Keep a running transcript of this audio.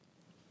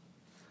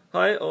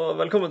Hei og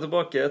velkommen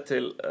tilbake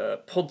til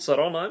Podsa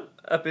Ranheim,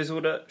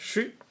 episode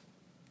 7.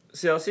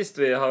 Siden sist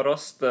vi har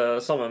rast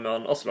sammen med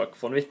han Aslak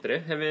von Wittry,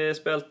 har vi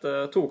spilt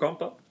 2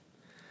 kamper.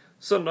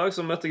 Søndag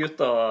så møtte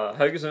gutta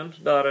Haugesund,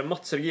 der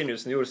Mats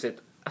Reginiussen gjorde sitt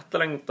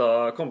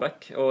etterlengta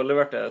comeback og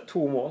leverte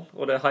 2 mål,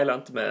 og det hele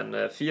endte med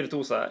en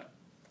 4-2-seier.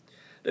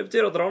 Det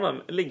betyr at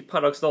Ranheim ligger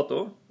per dags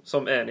dato,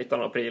 som er 19.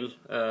 april,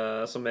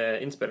 som er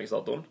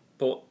innspillingsdatoen,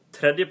 på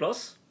 3.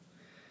 plass.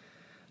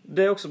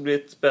 Det er også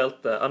blitt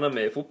spilt NM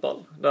i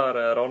fotball, der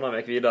Ranheim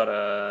gikk videre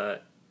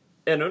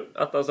 1-0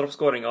 etter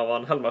straffeskåring av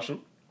han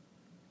Helmersen.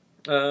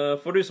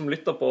 For du som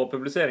lytter på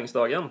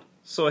publiseringsdagen,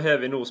 så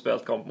har vi nå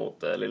spilt kamp mot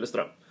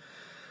Lillestrøm.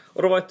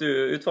 Og da vet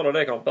du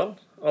utfallet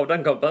av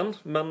den kampen,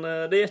 men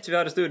det er ikke vi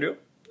her i studio.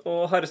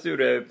 Og her i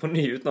studio er vi på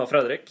ny uten av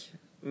Fredrik.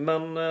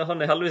 Men han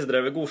har heldigvis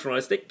drevet god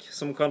journalistikk,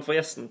 som kan få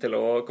gjesten til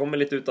å komme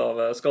litt ut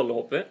av skallet,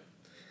 håper vi.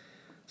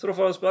 Så da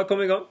får vi bare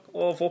komme i gang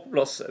og få på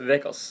plass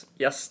vekas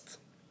gjest.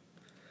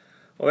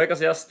 Og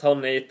vekas gjest, han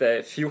har gitt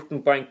deg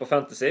 14 poeng på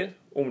Fantasy,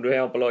 om du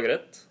har han på laget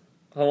ditt.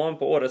 Han var med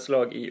på årets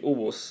lag i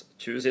Obos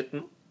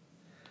 2017.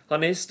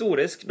 Han er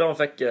historisk da han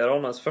fikk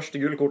Ranheims første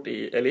gullkort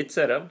i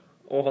Eliteserien,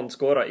 og han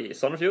skåret i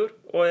Sandefjord,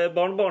 og er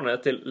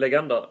barnebarnet til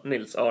legenda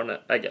Nils Arne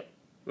Eggen.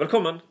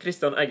 Velkommen,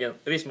 Kristian Eggen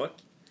Rismark.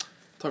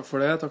 Takk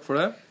for det.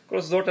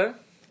 Hvordan står det?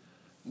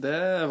 Det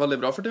er veldig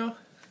bra for tida.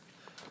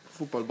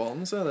 På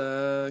fotballbanen så er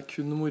det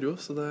kun moro,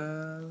 så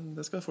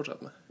det skal jeg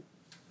fortsette med.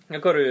 Ja,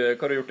 hva har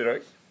du gjort i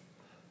dag?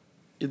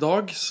 I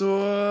dag så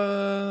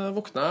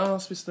våkna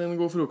jeg, spiste en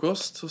god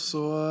frokost, og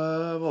så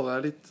var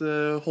det litt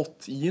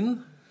hot yin,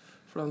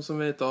 for dem som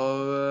vet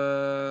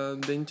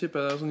av den type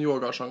sånn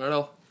yogasjanger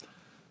da.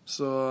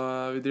 Så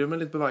vi driver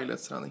med litt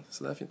bevegelighetstrening,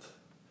 så det er fint.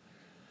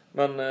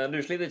 Men du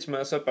sliter ikke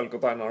med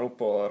søppelcontaineren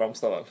opp på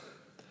Ramstad, vel?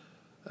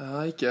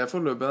 Ikke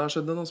foreløpig, det har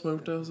skjedd noen som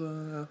har gjort det, så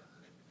ja.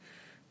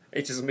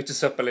 Ikke så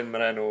mye søppel inn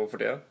med deg nå for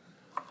tida?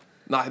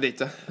 Nei, det er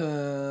ikke det.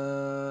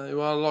 Jo,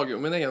 jeg lager jo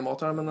min egen mat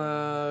her, men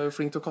jeg er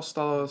flink til å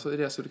kaste, så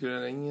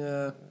resirkulering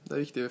det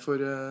er viktig for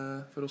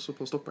oss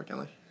på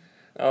stokkbekken her.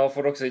 Ja,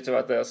 for dere som ikke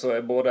vet det, så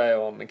er både jeg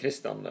og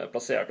Kristian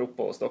plassert opp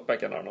på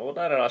stokkbekken her nå, og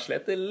der er det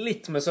slet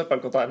litt med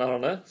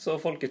søppelcontainerene, så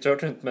folk har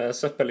kjørt rundt med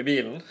søppel i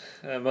bilen.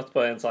 Jeg møtte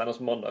på en senest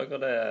på mandag, og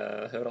det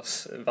høres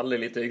veldig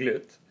lite hyggelig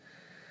ut.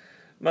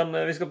 Men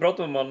vi skal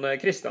prate om han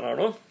Kristian her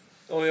nå,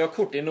 og vi har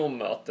kort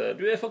innom at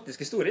du er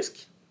faktisk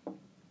historisk.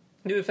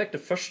 Du fikk det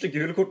første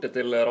gulekortet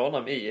til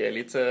Ranheim i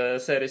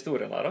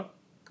eliteseriehistorien her da.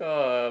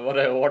 Var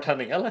det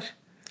overtenning, eller?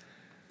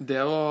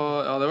 Det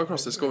var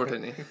klassisk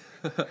overtenning.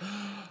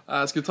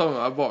 Jeg skulle ta med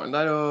meg ballen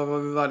der og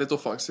være litt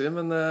offensiv,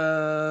 men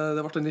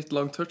det ble en litt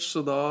lang touch, så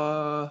da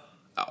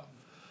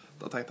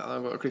tenkte jeg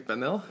det var å klippe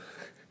den ned da.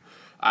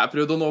 Jeg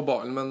prøvde å nå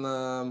ballen, men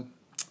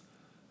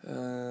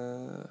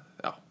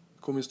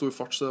kom i stor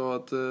fart, så det var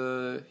et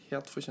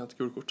helt fortjent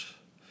gulkort.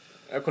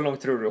 Hvor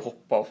langt tror du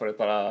hoppet for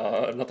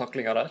denne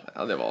taklingen der?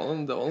 Ja, det var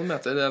noen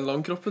meter. Det er en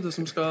lang kropp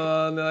som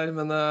skal ned der,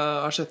 men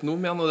jeg har sett noe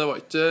om igjen, og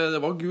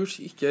det var gult,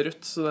 ikke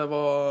rødt, så det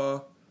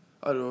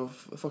er jo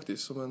faktisk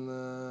som en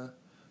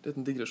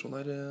liten digresjon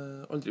her.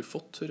 Aldri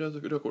fått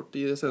rødkort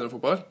i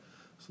seniorfotball,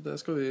 så det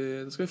skal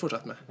vi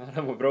fortsette med. Ja,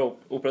 det må bra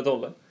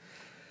opprettholde.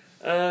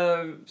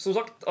 Som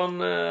sagt,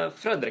 han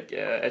Fredrik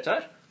er ikke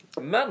her,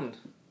 men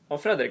han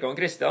Fredrik og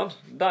han Kristian,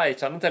 de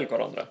kjenner til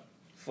hverandre.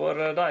 For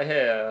de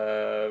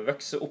har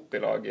vokst opp i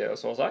lag,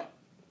 så å si.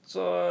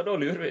 Så da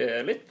lurer vi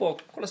litt på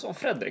hvordan var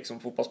Fredrik som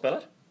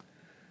fotballspiller?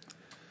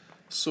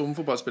 Som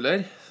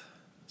fotballspiller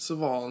så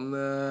var han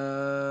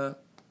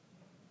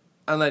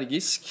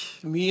energisk,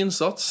 mye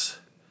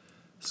innsats.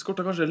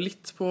 Skortet kanskje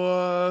litt på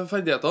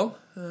ferdighetene.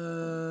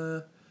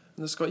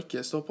 Men det skal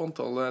ikke stå på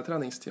antall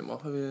treningstimer.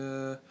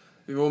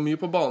 Vi var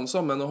mye på banen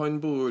sammen, og han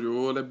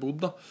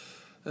bodde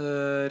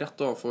rett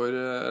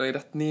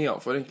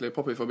nedenfor egentlig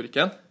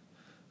papirfabrikken.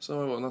 Så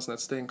han var nesten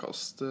et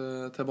steinkast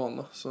til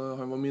banen da. Så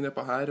han var mye nede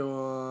på her,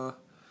 og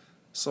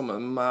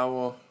sammen med meg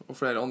og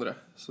flere andre.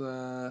 Så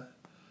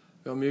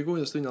vi har mye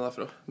gode stunder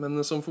derfra. Men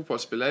som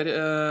fotballspiller,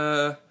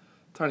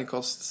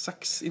 terningkast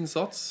 6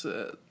 innsats,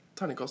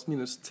 terningkast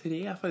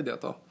 -3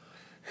 ferdigheter.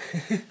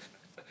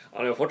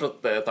 Han er jo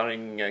fortsatt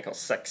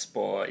terningkast 6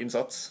 på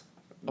innsats.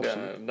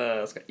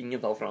 Det skal ingen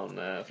ta fra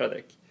han,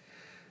 Fredrik.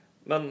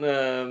 Men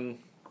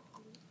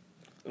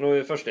når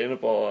vi først er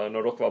inne på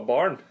når dere var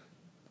barn,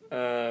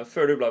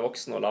 før du ble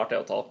voksen og lærte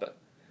deg å tape,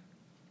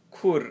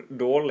 hvor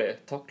dårlig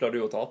takler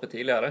du å tape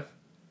tidligere?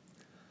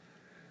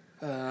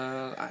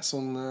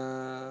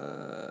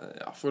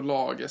 For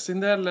laget sin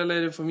del,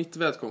 eller for mitt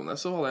vedkommende,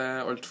 så var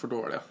det alt for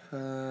dårlig.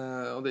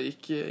 Og det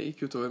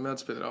gikk utover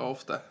medspillere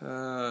ofte.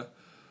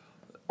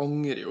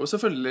 Angrer jo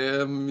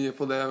selvfølgelig mye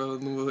på det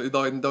i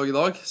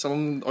dag, selv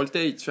om alt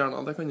er ikke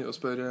fjernet. Det kan jeg jo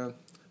spørre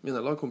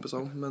mine lagkompiser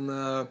om. Men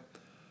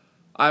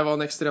jeg var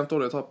en ekstremt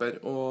dårlig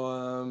taper,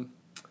 og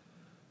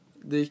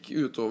det gikk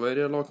utover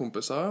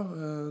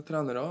lagkompiser,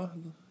 trenere.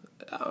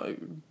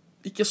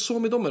 Ikke så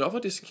mye dommere,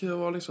 faktisk. Det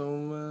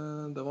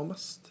var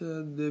mest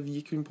det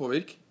vi kunne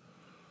påvirke.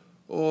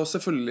 Og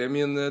selvfølgelig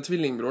min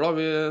tvillingbror da,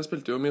 vi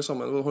spilte jo mye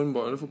sammen, både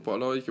håndball og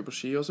fotball og gikk jo på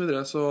ski og så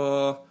videre, så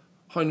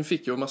han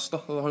fikk jo mest, da.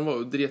 Han var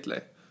jo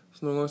dritlei.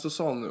 Så noen ganger så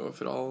sa han jo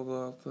fra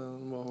at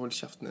han må holde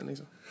kjeften din,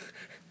 liksom.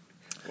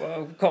 På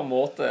hvilken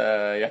måte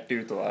gikk det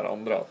utover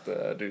andre at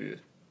du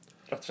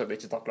rett og slett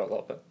ikke taklet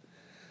å tape?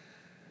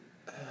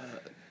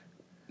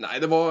 Nei,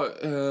 det var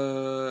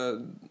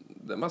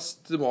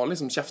det var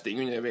liksom kjefting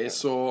underveis,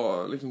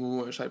 og liksom noen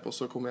må jo skjerpe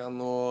oss og komme igjen,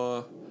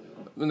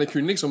 men det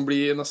kunne liksom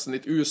bli nesten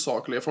litt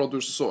usaklig, for at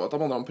du så at de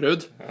andre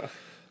prøvde. Ja.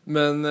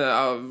 Men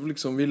jeg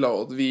liksom ville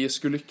at vi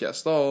skulle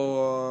lykkes, da,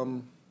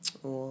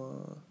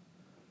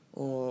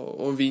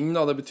 og vinne,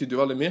 da. Det betydde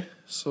jo veldig mye.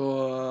 Så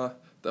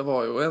det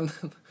var jo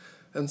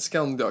en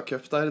Scandia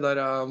Cup der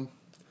jeg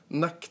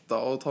nekta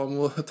å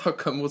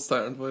takke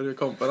motstanderen for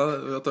kampen at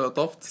jeg hadde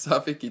tapt, så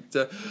jeg fikk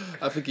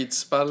ikke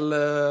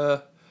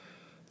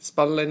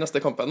spille den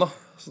neste kampen, da.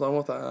 Så da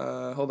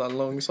hadde en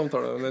lang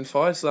samtale med min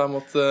far, så jeg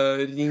måtte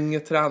ringe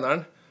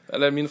treneren.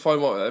 Eller min far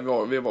vi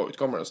var jo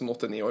ikke gamle, sånn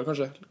 8-9 år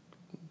kanskje,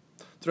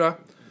 tror jeg.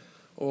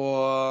 Og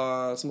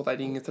så måtte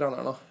jeg ringe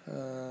treneren, da,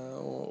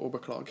 og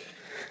beklage.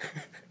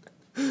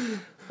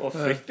 Og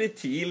fryktelig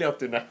tidlig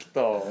at du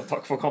nekta å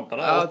takke for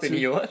kampen, da,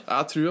 8-9 år.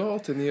 Jeg tror jeg var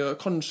 8-9 år,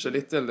 kanskje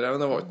litt eldre,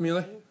 men det var ikke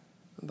mye,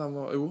 jeg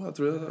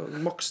tror det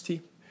var maks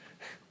 10.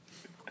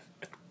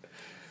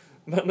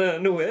 Men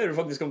nå er du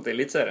faktisk kommet til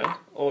Elitserien,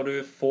 og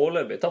du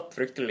foreløpig tatt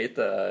fryktelig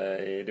lite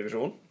i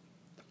divisjonen.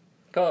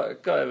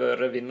 Hva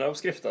er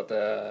vinneroppskriften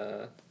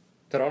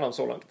til Ranheim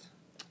så langt?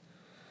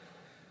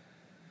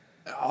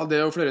 Ja, det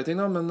er jo flere ting,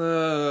 da, men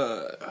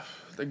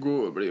det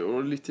blir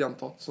jo litt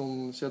gjentatt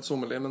sånn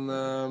kjedsommelig, men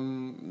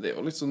det er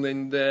jo liksom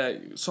det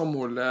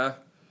samholdet,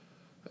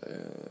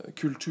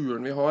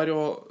 kulturen vi har,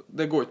 og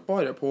det går ikke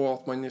bare på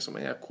at man liksom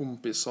er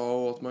kompiser,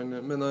 og at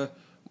men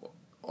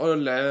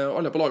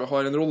alle på laget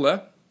har en rolle,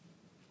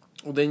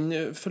 og den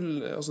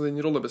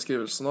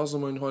rollebeskrivelsen, da, så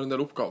man har en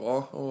del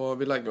oppgaver, og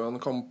vi legger jo en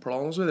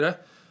kampplan og så videre,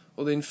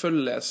 og den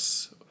følges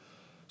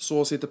så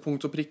å si til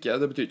punkt og prikke.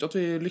 Det betyr ikke at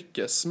vi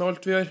lykkes med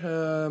alt vi gjør,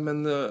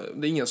 men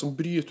det er ingen som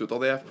bryter ut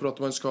av det for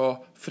at man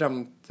skal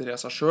fremtre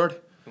seg selv.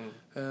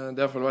 Det er i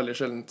hvert fall veldig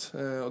sjeldent.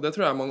 Og det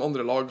tror jeg mange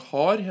andre lag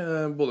har,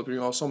 både på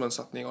grunn av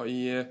sammensetninger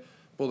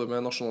både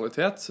med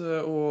nasjonalitet,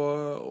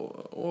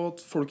 og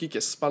at folk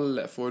ikke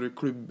spiller for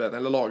klubben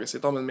eller laget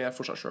sitt, men mer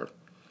for seg selv.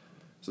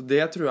 Så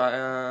det tror jeg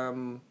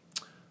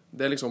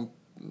det er liksom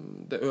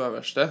det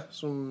øverste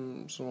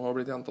som har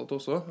blitt gjentatt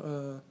også.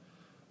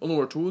 Og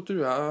nummer 2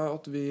 tror jeg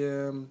at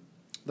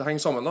det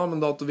henger sammen, da,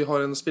 men da at vi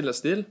har en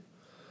spillestil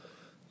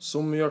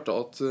som gjør til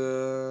at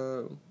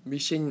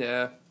vi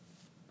kjenner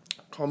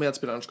hva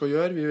medspilleren skal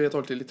gjøre. Vi vet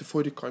alltid litt i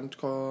forkant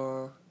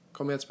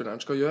hva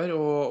medspilleren skal gjøre,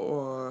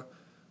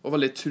 og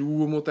veldig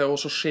tro mot det, og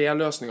så skjer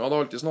løsninger. Det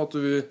er alltid sånn at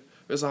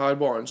hvis jeg har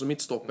ballen som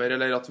midtstopper,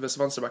 eller at hvis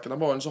venstrebekken har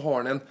ballen, så har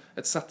han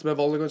et sett med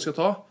valg han skal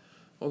ta.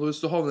 Og hvis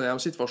du havner i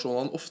de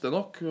situasjonene ofte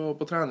nok, og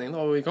på trening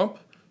da, og i kamp,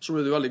 så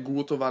blir du veldig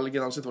god til å velge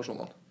i de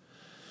situasjonene.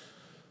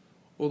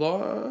 Og da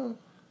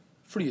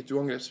flyter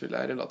jo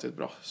angrepsspillet relativt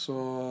bra. Så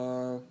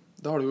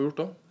det har det jo gjort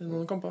da, i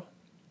noen kamper.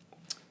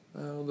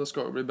 Og det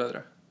skal jo bli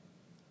bedre.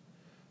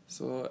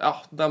 Så ja,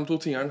 de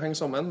 2 tingene henger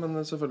sammen,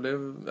 men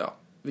selvfølgelig, ja,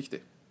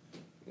 viktig.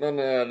 Men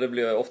det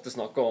blir ofte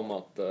snakket om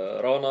at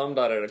Ranheim,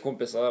 der er det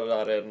kompiser,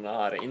 der er den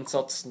her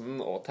innsatsen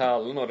og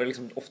talen, og det er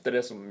liksom ofte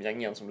det som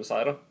gjenger igjen, som du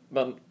sier da.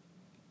 Men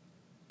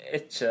er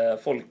ikke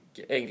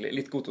folk egentlig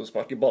litt gode til å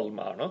sparke ball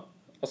med her nå?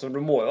 Altså,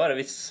 det må jo være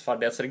et viss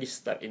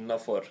ferdighetsregister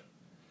innenfor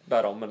de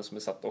rammene som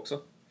er sett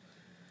også.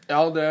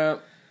 Ja,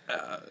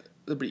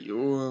 det blir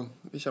jo,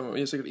 vi kommer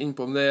sikkert inn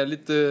på, men det er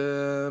litt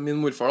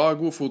min morfar da,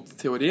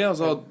 godfotteori,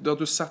 altså det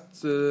at du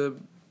setter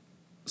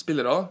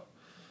spillere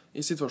i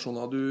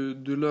situasjoner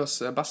du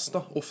løser best da,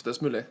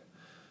 oftest mulig.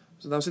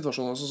 Så de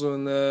situasjonene, sånn som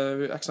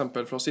en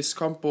eksempel fra sist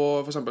kamp,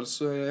 og for eksempel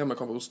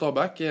hjemmekampen på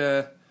Stabæk,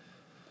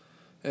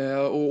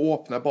 å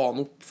åpne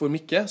banen opp for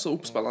Mikke, så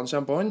oppspilleren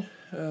kommer på han,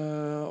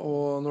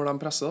 og når de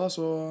presser da,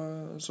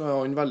 så er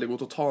han veldig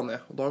god til å ta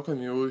ned, og da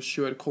kan vi jo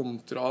kjøre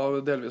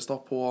kontra delvis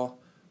da på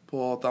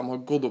at de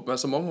har gått opp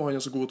med så mange, og han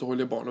er så god til å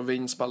holde i ballen og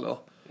vende spillet da.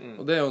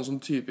 Og det er jo en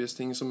sånn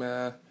typisk ting som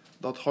er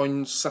at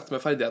han setter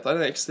med ferdigheter,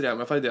 det er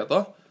ekstreme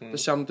ferdigheter. Det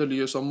kommer til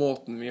lys av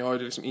måten vi har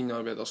liksom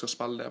innarbeidet og skal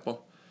spille det på.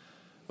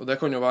 Og det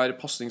kan jo være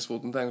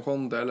passningsfoten til en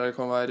Konde, eller det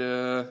kan være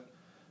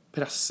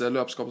presse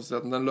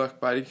løpskapasiteten til en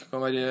Løkberg, det kan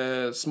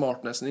være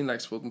smartnessen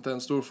innleggsfoten til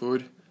en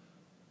Storfjord.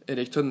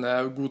 Erik Tønne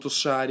er god til å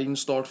skjære inn,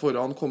 start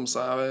foran, komme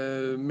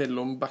seg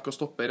mellom back og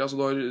stopper, altså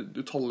da har du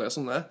utallige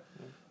sånne.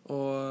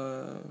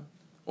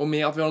 Og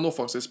med at vi har en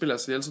offensiv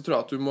spillestil, så tror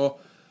jeg at du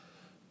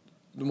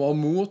må ha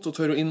mot og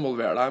tørre å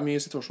involvere deg mye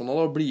i situasjoner,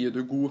 da blir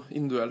du god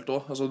individuelt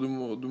også. Altså,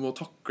 du må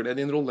takle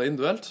din rolle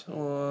individuelt,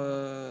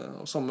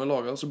 og sammen med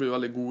laget så blir du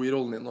veldig god i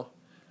rollen din da.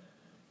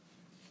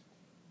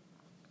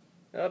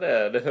 Ja,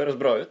 det høres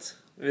bra ut.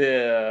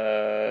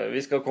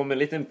 Vi skal komme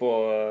litt inn på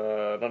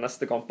de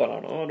neste kampene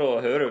her nå, og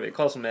da hører vi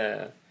hva som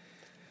er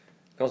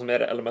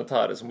det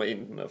elementære som må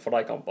inn for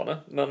de kampene.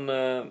 Men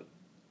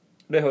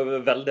det har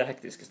vært veldig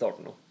hektisk i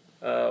starten nå.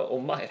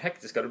 Og mer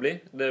hektisk skal det bli.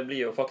 Det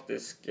blir jo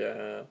faktisk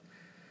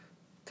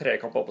 3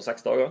 kamper på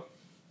 6 dager.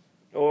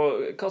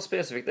 Og hva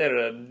spesifikt er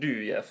det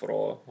du gjør for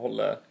å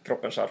holde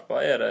kroppen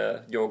skjerpa? Er det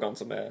yogaen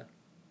som er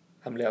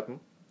hemmeligheten?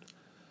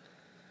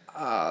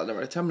 Det er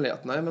vel ikke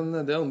hemmeligheten, nei,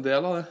 men det er en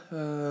del av det.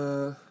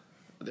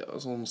 Det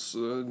er sånn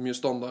mye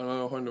standard.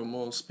 Det handler om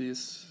å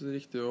spise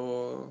riktig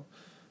og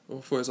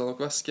få i seg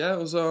nok væske.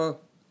 Og så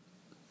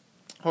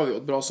har vi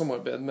jo et bra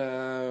samarbeid med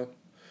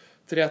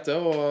 3T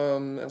og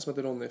en som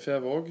heter Ronny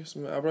Fevåg,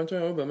 som jeg blant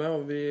annet jobber med,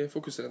 og vi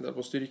fokuserer en del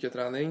på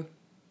styrketrening.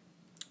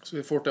 Så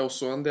vi får til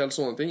også en del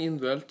sånne ting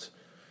individuelt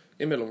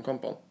imellom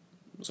kampene.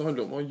 Så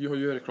handler det om å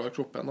gjøre klar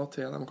kroppen da,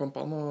 til de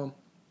kampene, og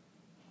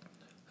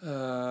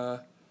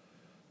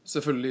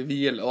selvfølgelig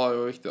hvile da, er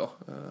jo viktig da.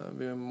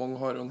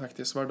 Mange har jo en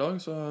hektisk hverdag,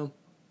 så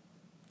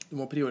du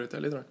må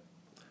prioritere litt.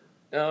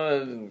 Ja,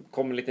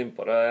 kom litt inn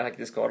på det,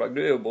 hektisk hverdag. Du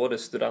er jo både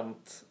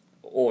student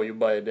og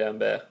jobber i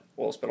DNB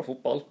og spiller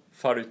fotball.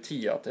 Får du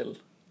tida til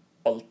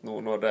alt nå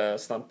når det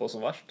står på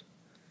som verst?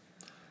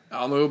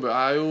 Ja, nå jobber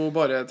jeg jo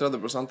bare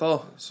 30% da,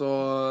 så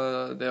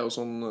det er jo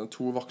sånn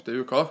 2 vakter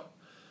i uka.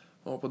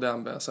 Og på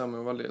DNB så er vi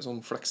jo veldig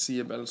sånn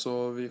fleksibel,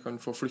 så vi kan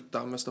få flytte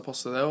dem hvis det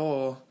passer det,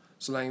 og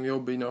så lenge vi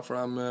jobber innenfor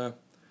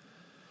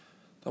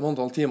de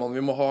antall timene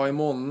vi må ha i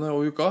måneden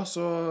og uka,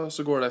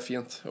 så går det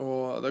fint.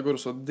 Og det går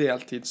også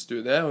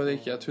deltidsstudie, og det er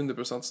ikke et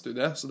 100%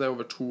 studie, så det er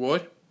over 2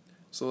 år.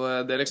 Så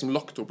det er liksom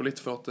lagt opp litt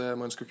for at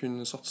man skal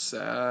kunne satse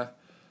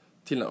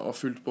tilnærmet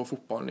fullt på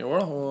fotballen i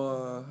år da.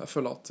 Og jeg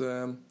føler at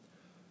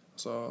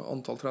altså,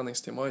 antall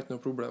treningstimer er ikke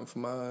noe problem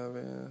for meg.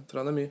 Vi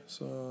trener mye,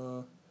 så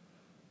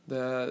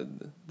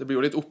det blir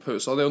jo litt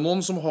opphauset. Det er jo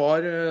noen som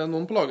har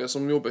noen på laget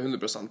som jobber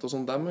 100%, og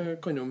sånn, de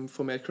kan jo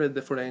få mer cred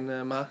for det enn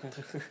meg,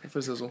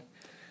 for å si det sånn.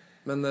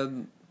 Men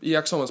i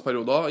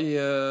eksamensperioder,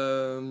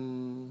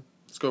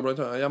 skal jo blant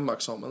annet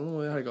hjemmeeksamen,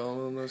 og i helga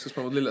når jeg skal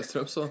spille mot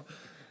Lillestrøm, så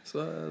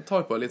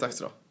tar jeg på litt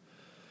ekstra.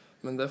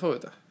 Men det får vi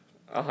til.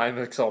 Ja,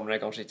 hjemmeeksamen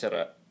er kanskje ikke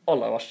det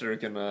aller verste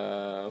du kunne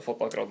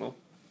fått akkurat nå.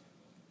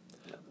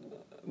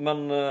 Men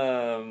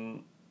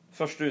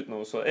først ut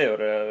nå så er jo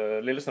det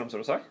Lillestrøm,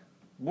 som du sa.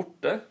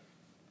 Borte.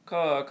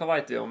 Hva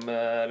vet vi om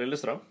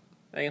Lillestrøm,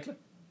 egentlig?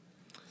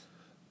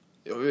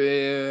 Jo, vi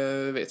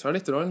vet vel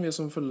litt, vi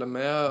som følger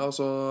med.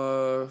 Altså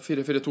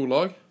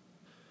 4-4-2-lag.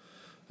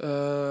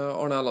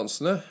 Arne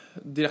Erlandsen,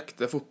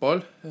 direkte fotball.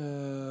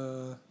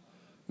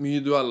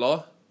 Mye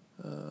dueller.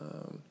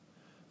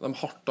 De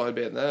hardt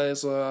arbeidende,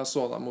 så jeg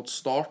så dem mot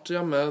Start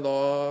hjemme. Da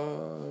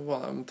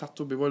var de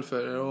tett oppe i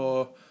ballfører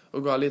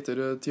og ga litt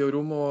tid og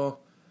rom. Og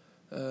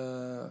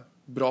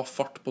bra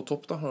fart på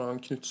topp da. Har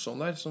en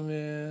Knutsson der som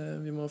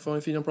vi må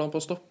finne en plan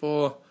på å stoppe.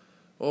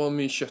 Og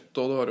mye kjøtt,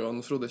 og du har jo en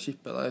Frode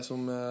Kippe der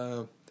som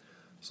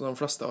de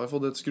fleste har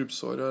fått et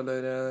skrubbsår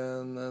eller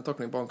en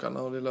takling på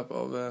ankelen i løpet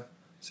av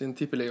sin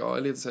tippeliga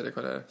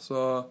eliteseriekarriere. Så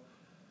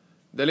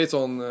det er litt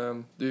sånn,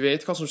 du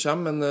vet hva som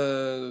kommer, men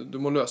du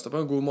må løse det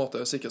på en god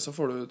måte, hvis ikke så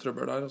får du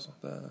trøbbel der. Altså.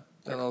 Det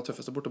er en av de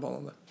tøffeste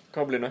bortebanene.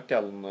 Hva blir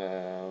nøkkelen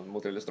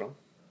mot Lillestrøm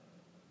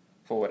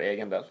for vår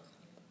egen del?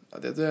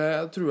 Det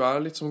tror jeg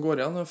er litt som går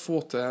igjen, å få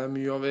til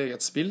mye av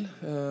eget spill.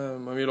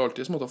 Man vil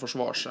alltid måtte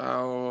forsvare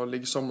seg og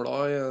ligge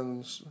samlet i en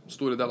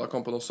store del av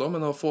kampen også,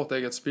 men å få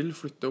til eget spill,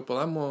 flytte opp på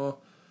dem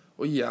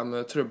og gi dem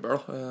trøbbel.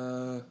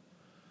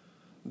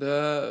 Det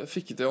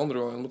fikk jeg til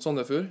andre gangen mot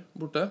Sandefjord,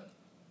 borte.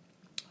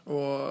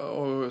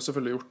 Og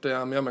selvfølgelig gjort det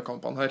med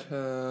hjemmekampene her.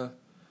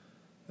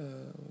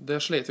 Det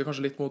slet vi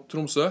kanskje litt mot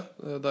Tromsø,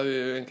 der vi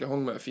egentlig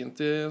hang med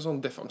fint i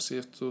sånn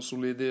defensivt og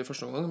solid i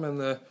første gang,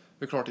 men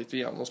vi klarte ikke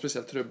igjen noe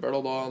spesielt trøbbel,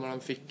 og da når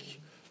de fikk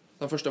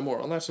de første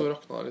målene der, så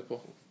rakna det litt på.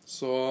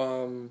 Så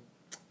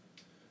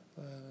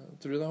jeg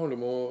tror det handler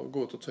om å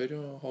gå ut og tørre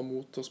og ha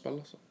mot til å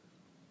spille. Altså.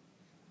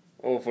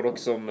 Og for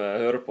dere som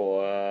hører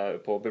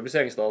på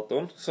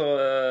publiseringsdatoen, så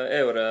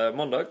er jo det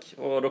mandag,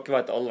 og dere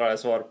vet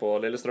allerede svar på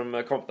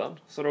Lillestrøm-kampen,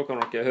 så da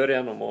kan dere høre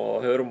gjennom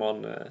og høre om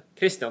han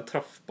Christian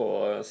traff på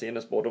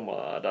sine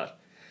spådommer der.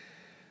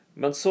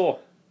 Men så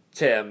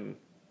kommer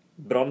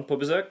Brann på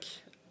besøk.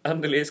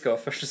 Endelig skal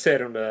første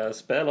serierunde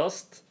spilles.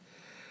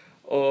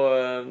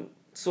 Og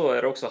så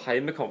er det også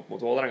heimekamp mot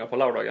Vålerenga på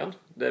lørdagen.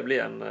 Det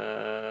blir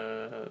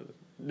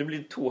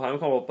 2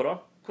 heimekamper på det.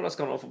 Hvordan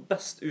skal man få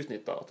best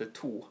utnyttet at det er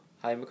 2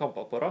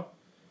 heimekamper på det?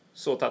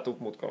 Så tett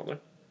opp mot hverandre.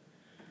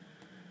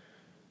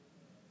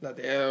 Nei,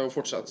 det er jo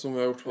fortsatt som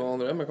vi har gjort på de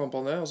andre med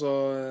kampene. Altså,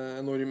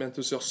 enorm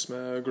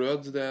entusiasme,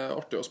 glød. Det er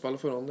artig å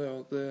spille foran. Det er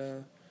jo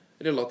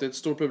et relativt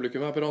stort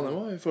publikum her på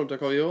Ranheim i forhold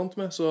til hva vi er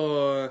vant med. Så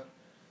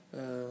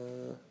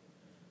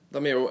de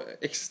er jo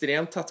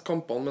ekstremt tett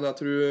kampene, men jeg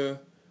tror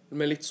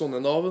med litt sånne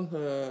navn,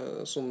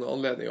 sånne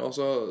anledninger,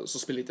 så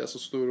spiller ikke det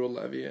så stor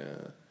rolle. Vi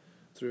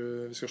tror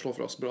vi skal slå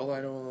fra oss bra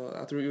der, og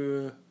jeg tror jo,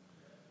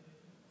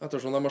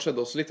 ettersom de har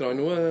sett oss litt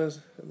nå,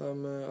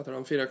 etter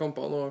de 4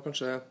 kampene, og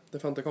kanskje det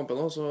 5. kampen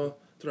nå, så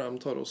tror jeg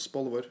de tar oss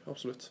på alvor,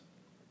 absolutt.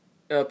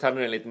 Jeg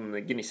tenner en liten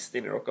gnist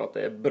inn i dere at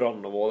det er Brann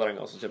og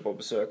Vålerenga som kommer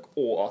på besøk,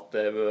 og at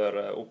det har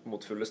vært opp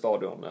mot fulle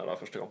stadion de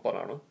første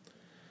kampene her nå.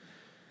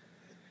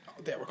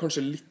 Det var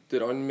kanskje litt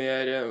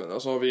mer,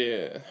 altså vi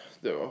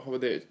har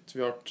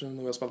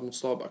spilt mot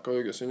Stabæk og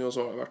Haugesund, og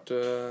så har det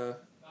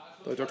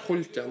har ikke vært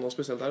holdt igjen noe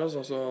spesielt her,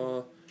 altså, så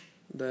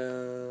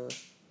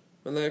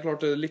Men det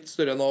klart, det litt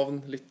større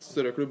navn, litt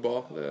større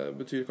klubber. Det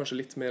betyr kanskje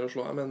litt mer å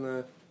slå, men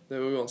det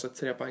jo uansett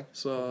 3 poeng.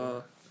 Så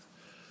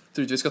jeg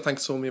tror ikke vi skal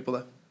tenke så mye på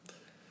det.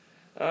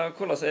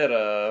 Hvordan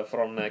det for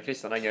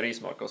Christian Eggen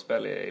Rismark å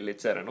spille i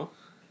Eliteserien nå?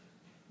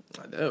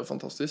 Nei, det jo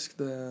fantastisk.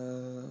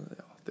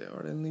 Det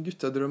vel en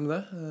guttedrøm,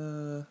 det.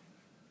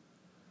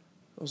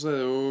 Og så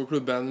det jo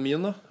klubben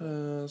min, da,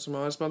 som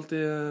jeg har spilt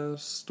i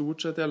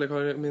stort sett hele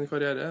min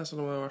karriere,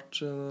 selv om jeg har vært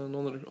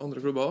noen andre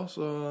klubber.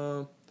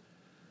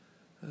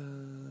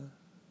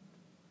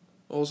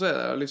 Og så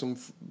det liksom,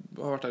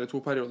 jeg har vært her i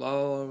 2 perioder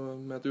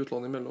med et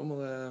utlån imellom, og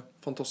det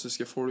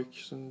fantastiske folk,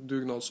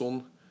 dugnadsånd,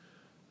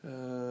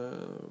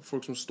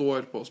 folk som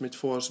står på, som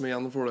ikke får så mye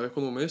igjen for det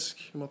økonomisk,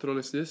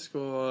 materialistisk,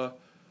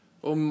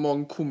 og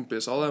mange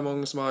kompiser. Det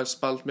mange som har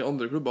spilt med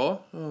andre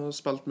klubber, og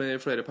spilt med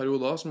i flere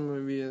perioder, som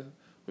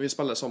vi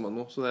spiller sammen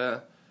nå. Så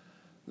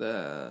det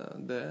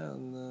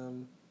en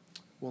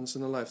once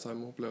in a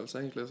lifetime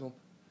opplevelse, egentlig. Sånn.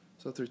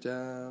 Så jeg tror ikke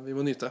vi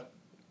må nyte.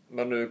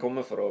 Men du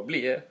kommer for å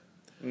bli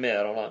med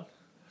Ranheim?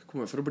 Jeg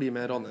kommer for å bli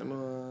med Ranheim,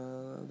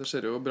 og det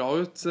ser jo bra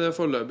ut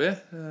foreløpig,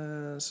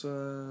 så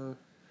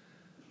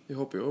vi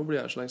håper jo å bli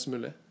her så lenge som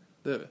mulig.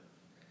 Det gjør vi.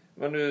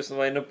 Men du som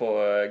var inne på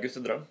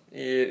guttedrøm,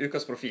 i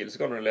ukas profil så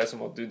kan du lese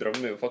om at du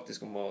drømmer jo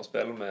faktisk om å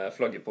spille med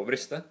flagget på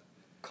brystet.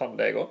 Kan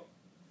det gå?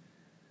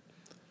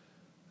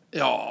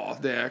 Ja,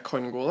 det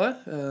kan gå det.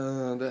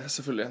 Det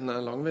selvfølgelig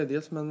en lang vei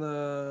dit, men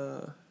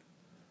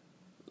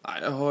nei,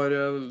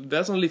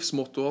 det sånn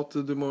livsmotto at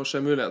du må se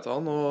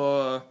mulighetene,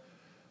 og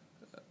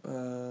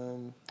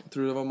jeg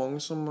tror det var mange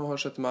som har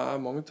sett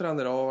meg, mange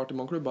trenere og vært i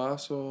mange klubber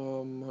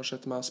som har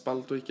sett meg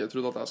spilt og ikke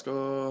trodd at jeg skal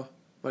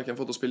hverken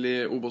få til å spille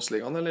i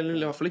Obos-ligaen eller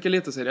i hvert fall ikke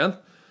Eliteserien,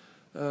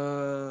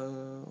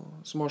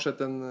 som har sett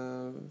en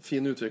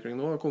fin utvikling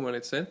nå og kommer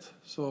litt sent,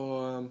 så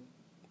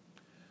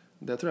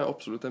det tror jeg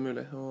absolutt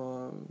mulig.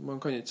 Og man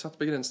kan ikke sette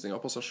begrensninger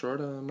på seg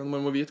selv, men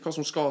man må vite hva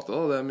som skal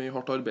til. Det mye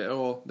hardt arbeid,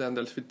 og det en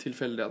del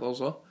tilfeldigheter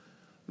også,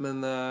 men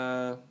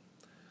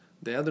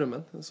det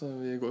drømmen, så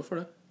vi går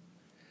for det.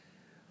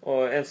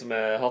 Og en som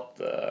har hatt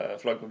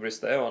flagg på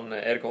brystet jo han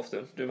Erik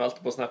Hoftun. Du meldte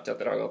på Snapchat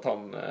i dag at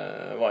han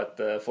var et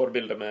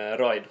forbilde med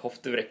raid,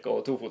 hoftevrikk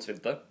og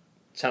tofotsfinte.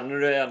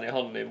 Kjenner du igjen i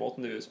han i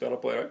måten du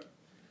spiller på i dag?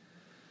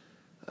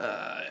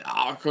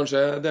 Ja,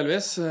 kanskje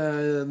delvis.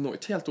 Nå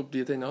ikke helt opp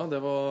dit ennå. Det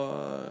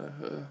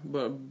var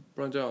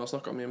blant annet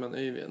snakket mye med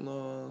Øyvind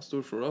og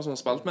Storflor som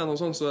har spilt med en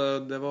og sånn, så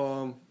det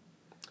var,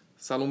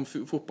 selv om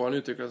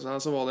fotballen utviklet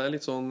seg, så var det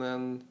litt sånn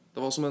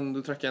det var som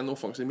du trekker en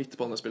offensiv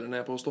midtbanespiller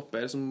ned på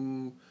stopper som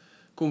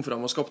kom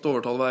frem og skapte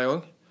overtall hver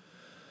gang.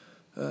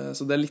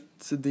 Så det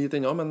litt dit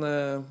ennå, men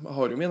jeg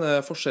har jo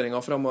mine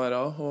forseringer fremover,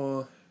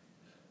 og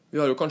vi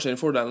har jo kanskje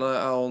den fordelen,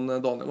 jeg og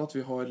Daniel, at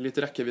vi har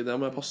litt rekkevidde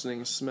med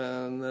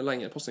en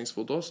lengre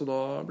passningsfot også, så da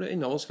blir det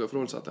enda vanskeligere å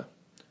forholde seg til.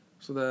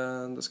 Så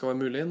det skal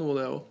være mulig nå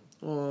det også,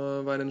 å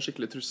være en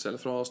skikkelig trussel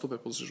fra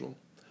stopperposisjon.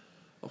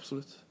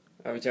 Absolutt.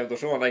 Ja, vi kommer til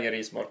å se en Eggen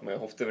Rismark med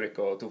hoftevrikk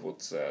og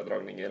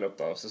tofotsdragning i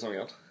løpet av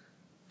sesongen.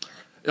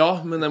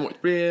 Ja, men det må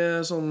ikke bli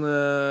sånn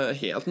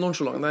helt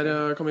nonchalant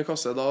der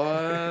kamikaze.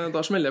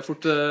 Da smeller jeg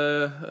fort.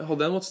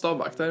 Hadde jeg måttet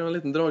Stabæk der med en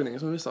liten dragning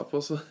som vi visste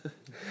på, så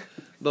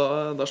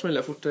da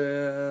smeller jeg fort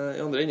i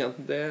andre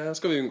enden. Det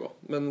skal vi unngå.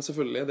 Men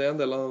selvfølgelig, det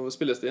en del av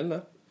spillestilen,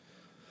 det.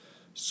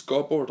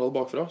 Skap overtall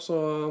bakfra, så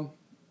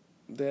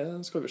det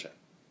skal vi se.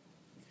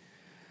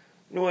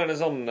 Nå det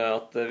sånn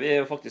at vi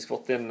har faktisk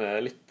fått inn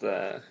litt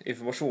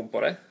informasjon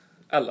på deg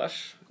ellers.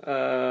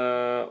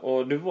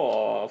 Og du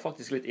var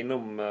faktisk litt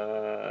innom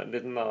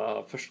denne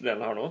første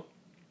delen her nå.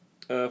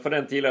 For det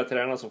en tidligere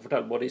trener som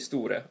forteller både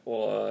historie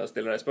og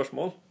stiller deg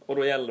spørsmål. Og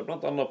da gjelder det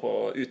blant annet på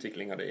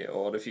utviklingen din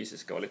og det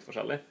fysiske og litt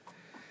forskjellig.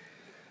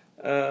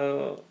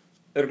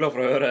 Er du klar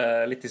for å høre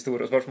litt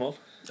historie og spørsmål?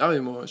 Ja,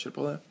 vi må kjøre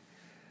på det.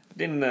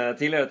 Din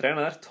tidligere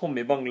trener,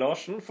 Tommy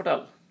Bang-Larsen,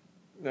 forteller.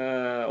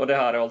 Og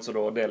det her altså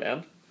da del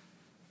 1.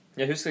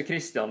 Jeg husker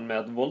Christian med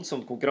et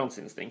voldsomt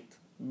konkurranseinstinkt,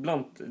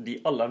 blant de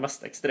aller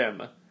mest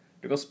ekstreme.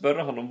 Du kan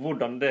spørre han om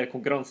hvordan det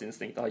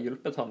konkurranseinstinktet har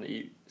hjulpet han i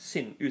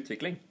sin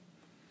utvikling.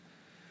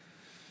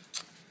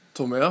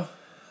 Tommy, ja.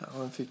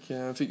 Han fikk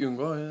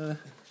unngå.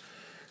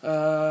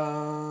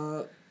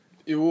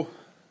 Jo,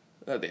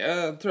 det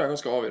tror jeg er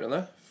ganske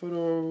avgjørende for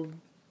å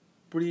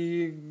bli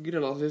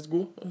relativt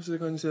god, hvis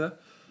vi kan si det.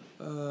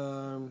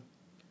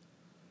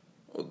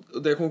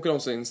 Og det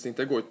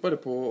konkurranseinstinktet går ikke bare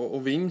på å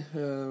vinne.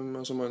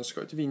 Altså man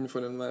skal ikke vinne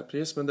for enhver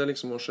pris, men det er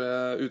liksom å se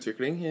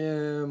utvikling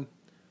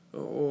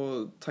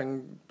og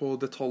tenke på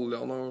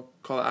detaljene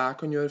og hva jeg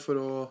kan gjøre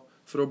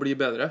for å bli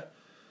bedre.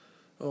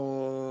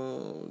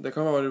 Og det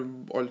kan være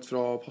alt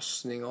fra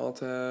passninger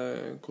til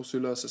hvordan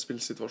du løser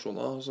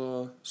spillsituasjoner. Altså,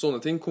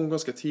 sånne ting kom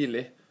ganske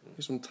tidlig.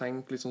 Liksom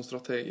tenk litt sånn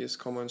strategisk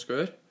hva man skal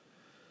gjøre.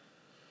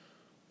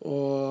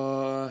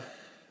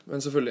 Men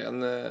selvfølgelig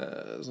en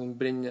sånn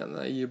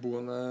brennende,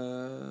 iboende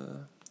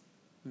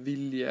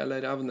vilje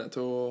eller evne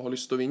til å ha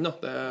lyst til å vinne.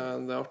 Det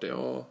er artig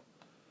å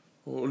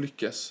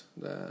lykkes.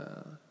 Det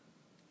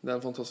er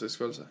en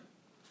fantastisk følelse.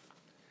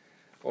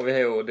 Og vi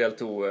har jo del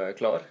 2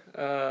 klar.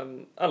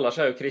 Ellers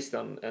er jo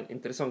Christian en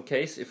interessant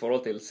case i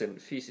forhold til sin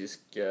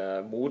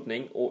fysiske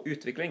modning og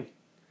utvikling.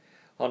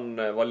 Han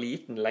var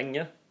liten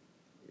lenge.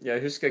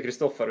 Jeg husker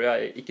Kristoffer og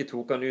jeg ikke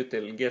tok han ut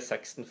til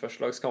G16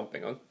 førstelagskamp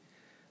en gang.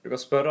 Du kan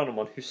spørre han om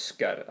han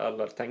husker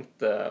eller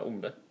tenkte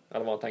om det.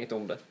 Eller hva han tenkte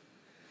om det.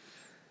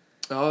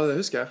 Ja, det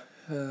husker jeg.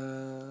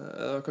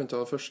 Jeg kan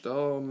ta det første.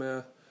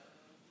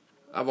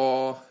 Jeg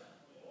var,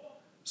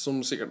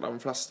 som sikkert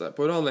de fleste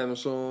på Ranheim,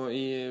 så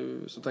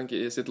tenker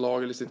jeg i sitt lag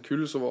eller sitt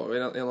kull, så var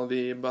vi en av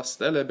de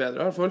beste, eller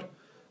bedre i hvert fall.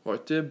 Det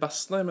var ikke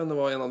best, nei, men det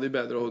var en av de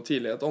bedre og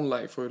tidlig et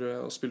anlegg for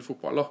å spille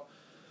fotball da.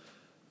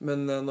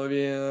 Men når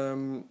vi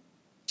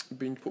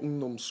begynte på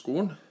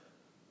ungdomsskolen,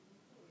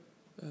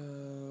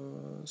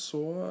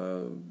 så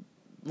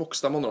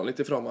vokste de andre litt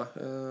ifra meg.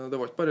 Det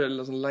var ikke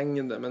bare sånn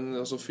lengde, men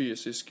altså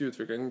fysisk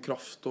utvikling,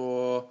 kraft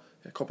og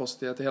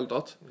kapasitet i hele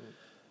tatt.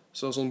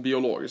 Så sånn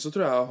biologisk så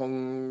tror jeg han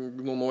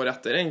noen år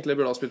etter egentlig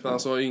burde ha spilt med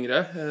deg så yngre,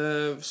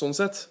 sånn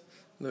sett.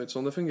 Det er jo ikke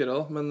sånn det fungerer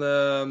da, men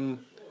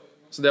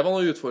så det var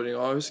noen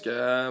utfordringer.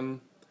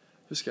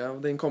 Husker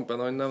jeg den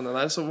kampen han nevner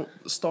der, så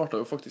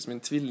startet jo faktisk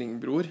min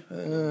tvillingbror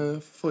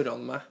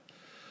foran meg.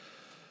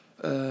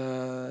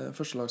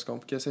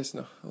 Førstelagskamp G16,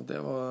 ja. Og det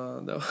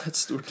var et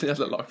stort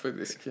nederlag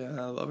faktisk.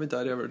 Da begynte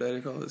jeg å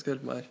revurdere hva det skal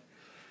hjelpe meg her.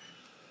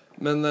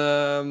 Men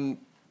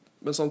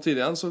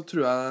samtidig igjen så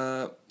tror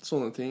jeg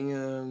sånne ting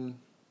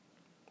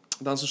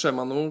den som ser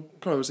meg nå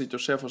klarer jo ikke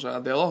å se for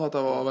seg det da, at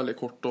jeg var veldig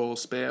kort og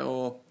sped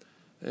og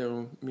er jo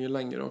mye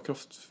lengre og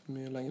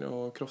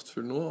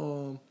kraftfull nå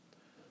og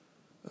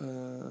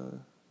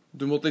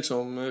du måtte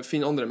liksom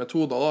finne andre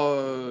metoder da,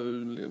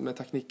 med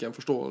teknikken,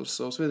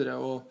 forståelse og så videre,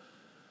 og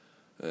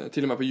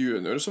til og med på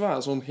junior så var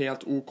jeg sånn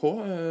helt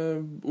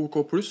OK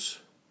pluss.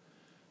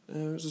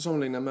 Så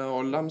sammenlignet med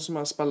alle dem som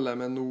jeg spiller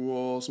med nå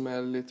og som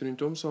er litt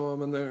rundt om,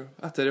 men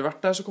etter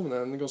hvert der så kom det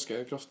en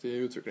ganske kraftig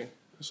utvikling.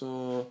 Så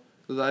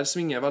det der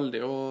svinger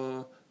veldig,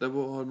 og det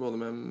har både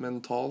med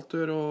mentalt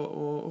å gjøre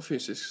og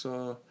fysisk, så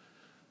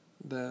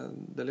det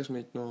er liksom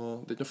ikke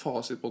noe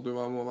fasit på at du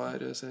må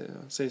være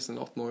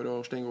 16-18 år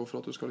og steingod for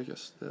at du skal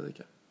lykkes. Det er det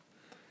ikke.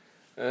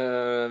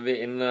 Vi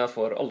er inne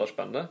for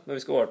aldersspennet, men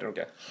vi skal over til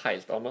noe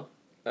helt annet.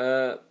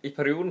 I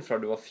perioden fra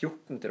du var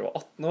 14 til du var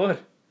 18 år,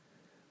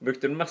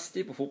 brukte du mest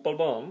tid på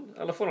fotballbanen,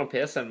 eller foran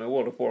PC-en med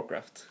World of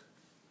Warcraft?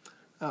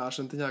 Jeg har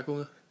skjønt den her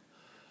kom.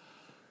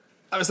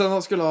 Hvis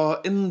jeg skulle ha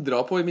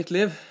endret på i mitt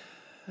liv,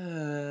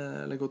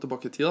 eller gå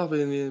tilbake i tid da,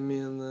 i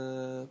min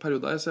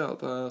periode her, så er det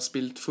at jeg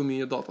spilte for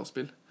mye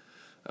dataspill.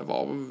 Jeg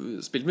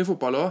spilte mye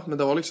fotball også, men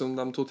det var liksom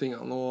de to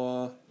tingene,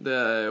 og det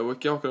er jo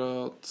ikke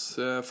akkurat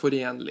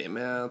forenlig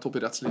med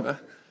toppidrettslivet.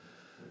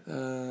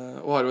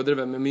 Og har jo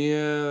drevet med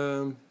mye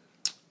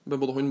med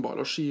både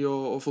håndball og ski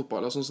og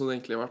fotball, og sånn som det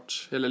egentlig har vært.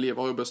 Hele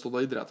livet har jo bestått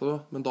av idrett da,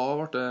 men da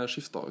ble det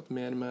skiftet ut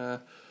mer med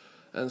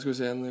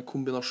en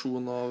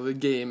kombinasjon av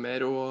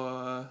gamer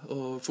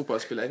og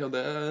fotballspiller, og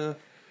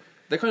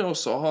det kan jo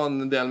også ha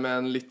en del med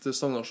en litt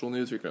stagnasjon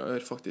i utviklingen å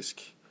gjøre, faktisk,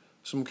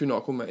 som kunne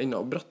ha kommet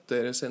enda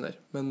brattere senere.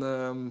 Men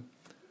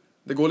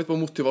det går litt på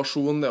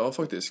motivasjon det å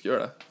faktisk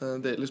gjøre det.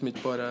 Det er liksom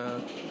ikke bare...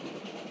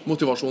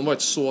 Motivasjonen var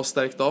ikke så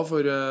sterk da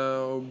for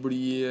å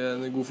bli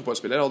en god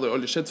fotballspiller. Det hadde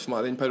aldri skjedd for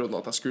meg i den perioden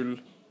at jeg skulle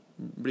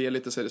bli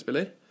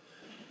eliteseriespiller.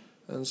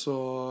 Men så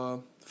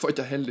fant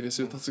jeg heldigvis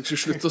ut at jeg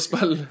skulle slutte å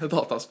spille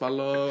dataspill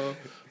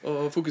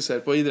og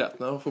fokusere på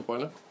idrettene og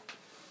fotballen.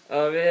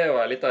 Vi har jo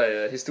en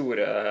liten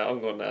historie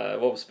angående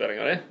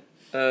WoW-spillingen din.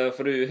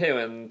 For du har jo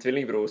en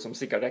tvillingbror som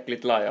sikkert er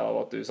litt lei av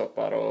at du satt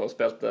der og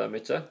spilte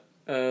mye.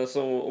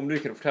 Så om du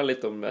kunne fortelle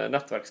litt om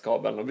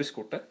nettverkskabelen og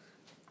busskortet?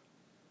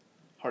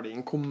 Har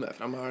den kommet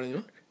frem her den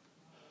jo?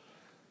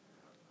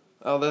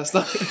 Ja, det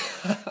stemmer.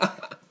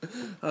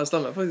 Det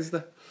stemmer faktisk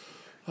det.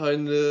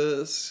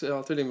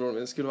 Tvillingbroren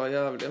min skulle være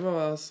jævlig med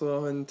meg, så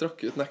han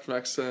trakk ut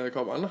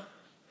nettverkskabelen da.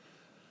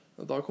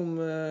 Da kom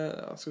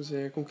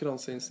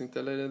konkurranseinstinktet,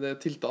 eller det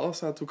tilta da,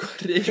 så jeg tok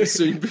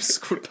Røysund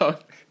busskort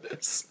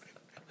hans.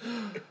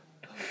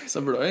 Så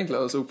jeg burde egentlig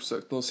ha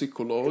oppsøkt noen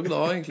psykolog da,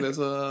 egentlig,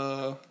 så...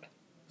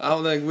 Ja,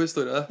 men det er en god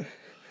historie det.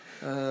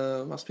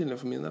 Mest pinlig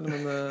for min,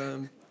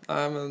 men...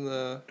 Nei, men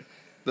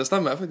det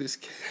stemmer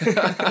faktisk.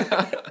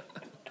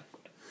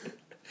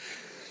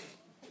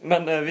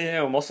 Men vi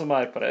har jo masse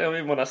mer på det, og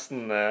vi må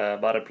nesten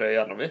bare prøve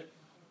gjennom vi.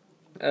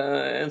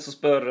 En som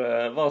spør,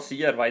 hva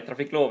sier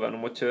veitrafikkloven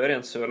om å kjøre i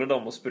en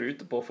søledam og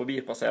sprute på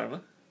forbipasserende?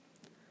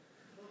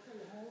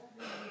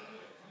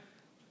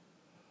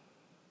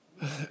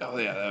 Ja,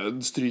 det er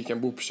stryken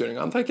på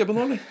oppkjøringen, tenker jeg på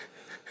nå, eller?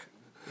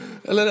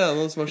 Eller er det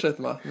noen som har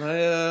sett meg? Nei,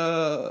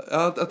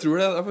 jeg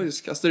tror det er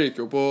faktisk. Jeg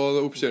stryker jo på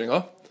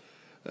oppkjøringen.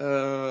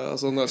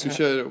 Altså når jeg skulle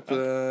kjøre opp,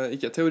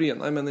 ikke teorien,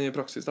 nei, men i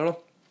praksis der da.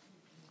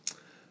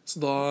 Så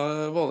da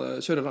var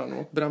det kjørelæreren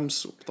å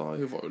bremse opp da.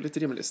 Hun var jo litt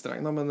rimelig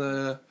streng da, men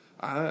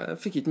jeg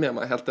fikk ikke med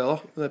meg helt det da.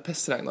 Det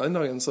pissregnet den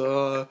dagen, så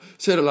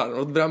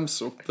kjørelæreren å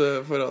bremse opp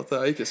for at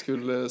jeg ikke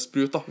skulle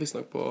sprute da, visst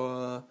nok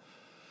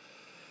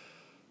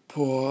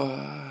på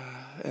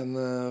en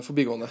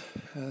forbigående.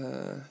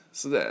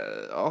 Så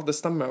det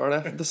stemmer vel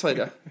det,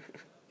 dessverre.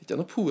 Ikke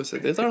noe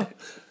positivt her da.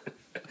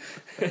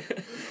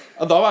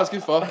 Ja, da var jeg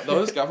skuffet. Da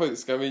husker jeg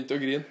faktisk jeg begynte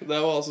å grine. Det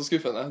var altså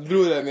skuffende.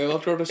 Broren min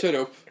hadde klart å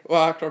kjøre opp, og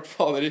jeg klarte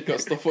fader ikke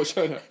å stoppe å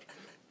kjøre.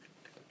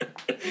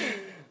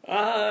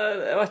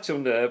 Jeg vet ikke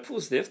om det er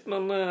positivt,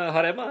 men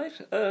her er mer.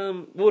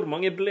 Hvor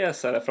mange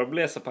blazere fra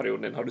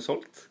blazerperioden din har du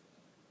solgt?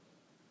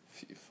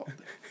 Fy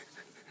fader.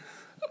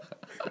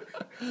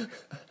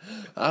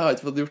 Jeg har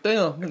ikke fått gjort det,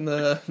 ja. Men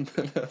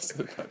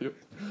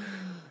blazerperioden.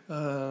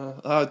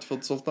 Jeg har ikke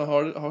fått solgt. Jeg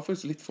har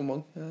faktisk litt for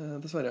mange,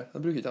 dessverre.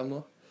 Jeg bruker ikke dem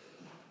nå.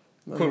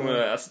 Men, hvor har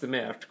du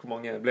estimert hvor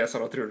mange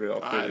blazere tror du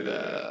at du... Nei, det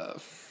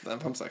er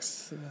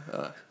 5-6.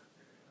 Ja.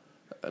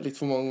 Litt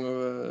for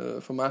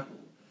mange for meg.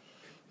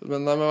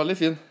 Men de er veldig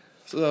fine.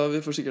 Så vi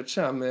får sikkert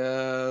se med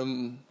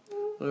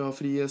når vi har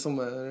fri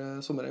sommer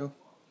en gang.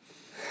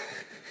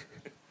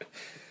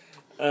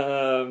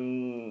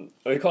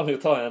 Og vi kan jo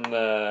ta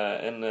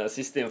en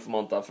siste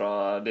informant der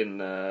fra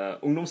din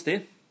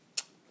ungdomstid.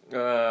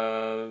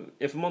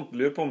 Informanten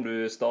lurer på om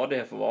du stadig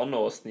har for vane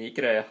å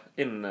snike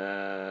deg inn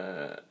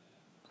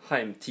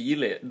hjem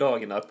tidlig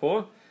dagen derpå,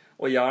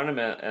 og gjerne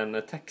med en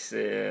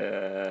taxi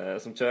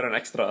som kjører en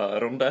ekstra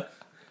runde.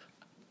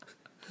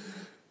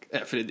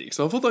 Er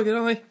Fredriksen har fått tak i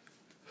det, nei?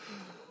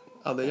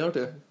 Ja, det er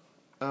artig.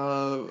 Jeg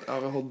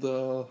har hatt det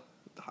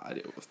her er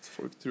jo,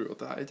 folk tror at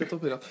det her er ikke et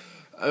oppgjør.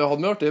 Jeg har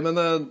hatt mye artig, men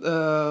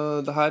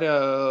det her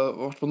har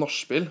vært på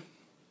nachspiel,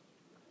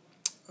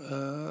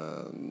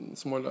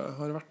 som alle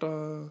har vært da,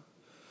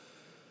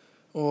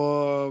 og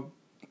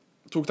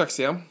tok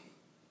taxi hjem.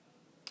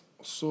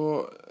 Så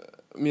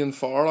min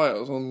far da er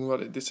jo sånn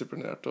veldig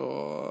disiplinert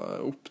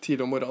og opp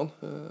tidlig om morgenen,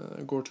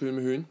 går tur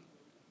med hunden,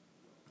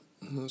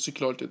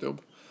 sykler alltid til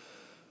jobb.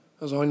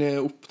 Altså han er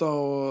opp da,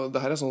 og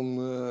det her er sånn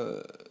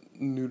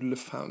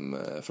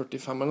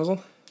 05:45 eller noe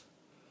sånt.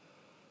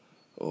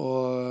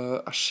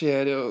 Og jeg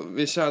ser jo,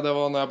 det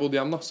var når jeg bodde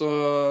hjemme da, så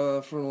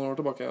for noen år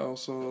tilbake, og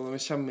så når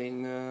vi kommer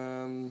inn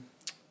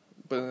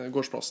på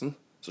gårdsplassen,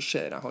 så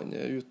ser jeg han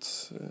ut,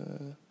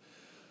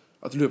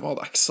 jeg lurer på at jeg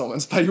hadde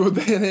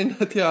eksamensperiode i den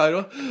tiden her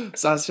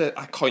også. Så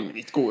jeg kan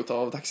ikke gå ut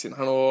av taxien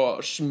her nå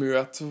og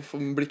smøte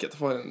blikket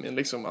til faren min,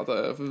 liksom, at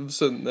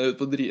sønnen er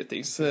ute på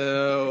dritings,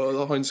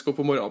 og han skal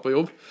på morgenen på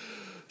jobb.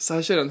 Så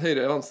jeg kjører en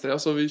høyre venstre,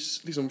 så vi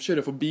liksom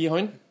kjører forbi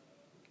han.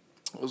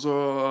 Og så,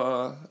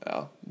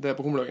 ja, det er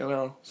på Humløgen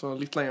her, så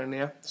litt lenger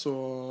ned, så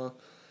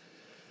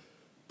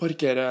får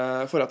jeg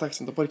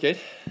taxien til å parkere,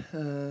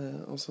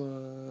 og så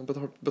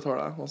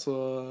betaler jeg, og så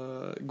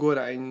går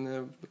jeg inn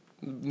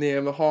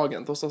ned med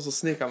hagen til oss, og så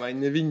sneker jeg meg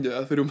inn i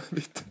vinduet for rommet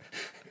mitt.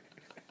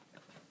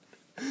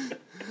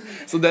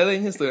 Så det er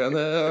den historien.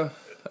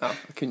 Ja,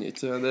 jeg kunne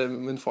ikke,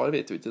 min far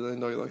vet jo ikke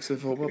den dag i dag, så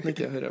vi får håpe at han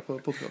ikke hører på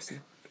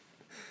podcasten.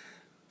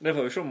 Det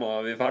får vi se om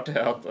vi er ferdig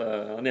at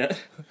han gjør.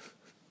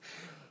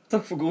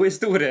 Takk for god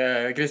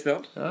historie,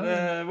 Kristian. Ja.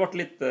 Det ble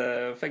litt,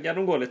 fikk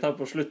gjennomgå litt her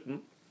på slutten.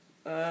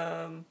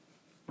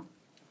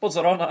 Pods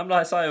Ranheim, de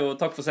sier jo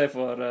takk for seg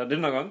for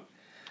denne gang.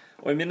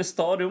 Og jeg minner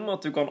stadig om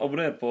at du kan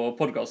abonnere på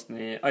podcasten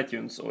i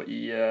iTunes og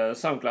i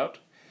SoundCloud.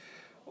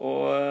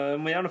 Og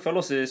må gjerne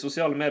følge oss i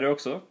sosiale medier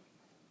også.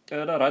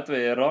 Der heter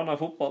vi Ranheim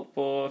Fotball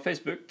på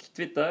Facebook,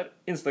 Twitter,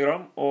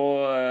 Instagram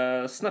og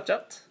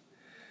Snapchat.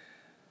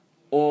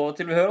 Og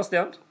til vi høres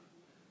igjen,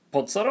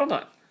 Pods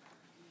Ranheim.